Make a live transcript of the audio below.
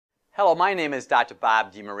Hello, my name is Dr.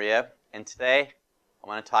 Bob DeMaria, and today I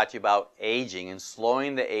want to talk to you about aging and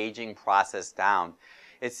slowing the aging process down.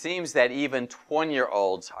 It seems that even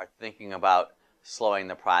 20-year-olds are thinking about slowing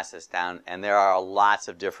the process down, and there are lots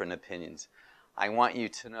of different opinions. I want you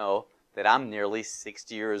to know that I'm nearly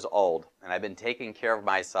 60 years old, and I've been taking care of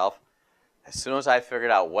myself as soon as I figured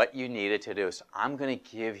out what you needed to do. So I'm going to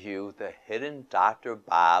give you the hidden Dr.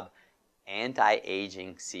 Bob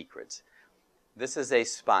anti-aging secrets. This is a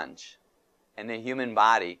sponge. In the human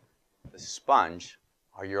body, the sponge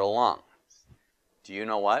are your lungs. Do you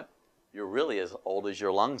know what? You're really as old as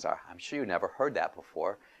your lungs are. I'm sure you never heard that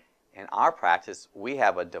before. In our practice, we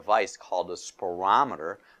have a device called a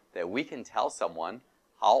spirometer that we can tell someone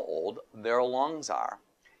how old their lungs are.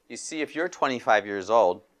 You see, if you're 25 years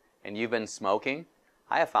old and you've been smoking,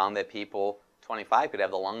 I have found that people 25 could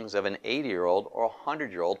have the lungs of an 80-year-old or a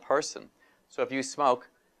 100-year-old person. So if you smoke,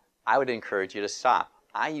 I would encourage you to stop.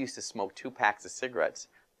 I used to smoke 2 packs of cigarettes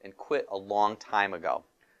and quit a long time ago.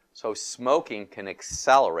 So smoking can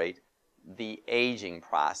accelerate the aging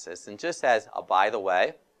process. And just as a by the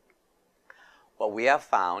way, what we have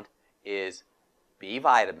found is B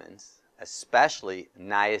vitamins, especially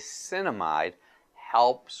niacinamide,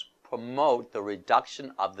 helps promote the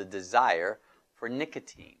reduction of the desire for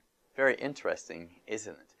nicotine. Very interesting,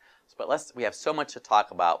 isn't it? But we have so much to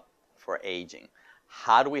talk about for aging.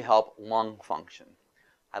 How do we help lung function?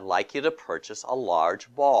 I'd like you to purchase a large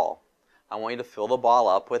ball. I want you to fill the ball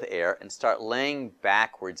up with air and start laying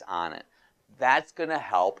backwards on it. That's going to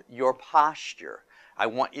help your posture. I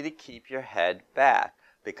want you to keep your head back,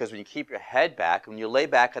 because when you keep your head back, when you lay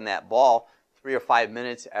back on that ball 3 or 5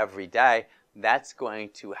 minutes every day, that's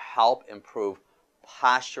going to help improve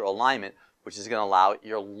posture alignment, which is going to allow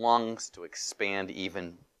your lungs to expand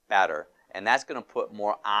even better. And that's going to put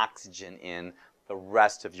more oxygen in the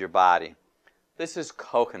rest of your body. This is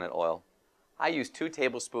coconut oil. I use 2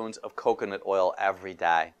 tablespoons of coconut oil every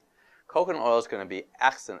day. Coconut oil is going to be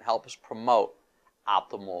excellent. It helps promote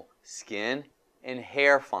optimal skin and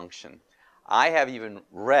hair function. I have even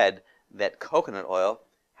read that coconut oil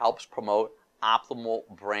helps promote optimal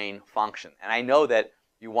brain function. And I know that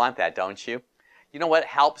you want that, don't you? You know what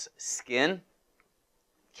helps skin?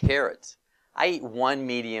 Carrots. I eat 1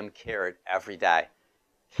 medium carrot every day.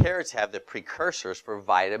 Carrots have the precursors for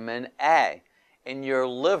vitamin A, and your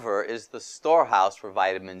liver is the storehouse for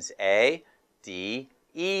vitamins A, D,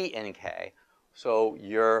 E, and K. So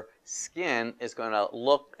your skin is going to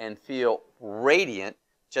look and feel radiant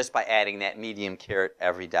just by adding that medium carrot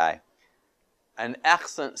every day. An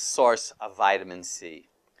excellent source of vitamin C.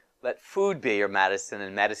 Let food be your medicine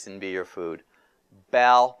and medicine be your food.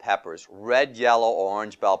 Bell peppers, red, yellow, or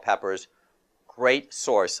orange bell peppers, great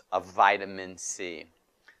source of vitamin C.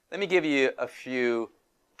 Let me give you a few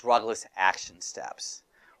drugless action steps.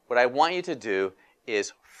 What I want you to do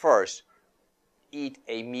is first eat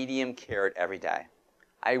a medium carrot every day.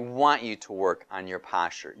 I want you to work on your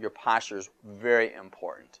posture. Your posture is very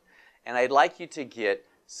important. And I'd like you to get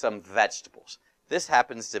some vegetables. This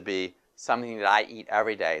happens to be something that I eat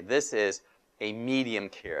every day. This is a medium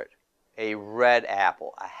carrot, a red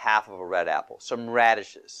apple, a half of a red apple, some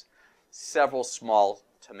radishes, several small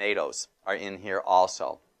tomatoes are in here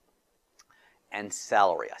also, and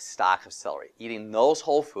celery, a stalk of celery. Eating those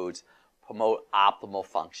whole foods promote optimal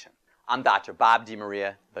function. I'm Dr. Bob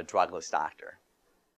DeMaria, the Drugless Doctor.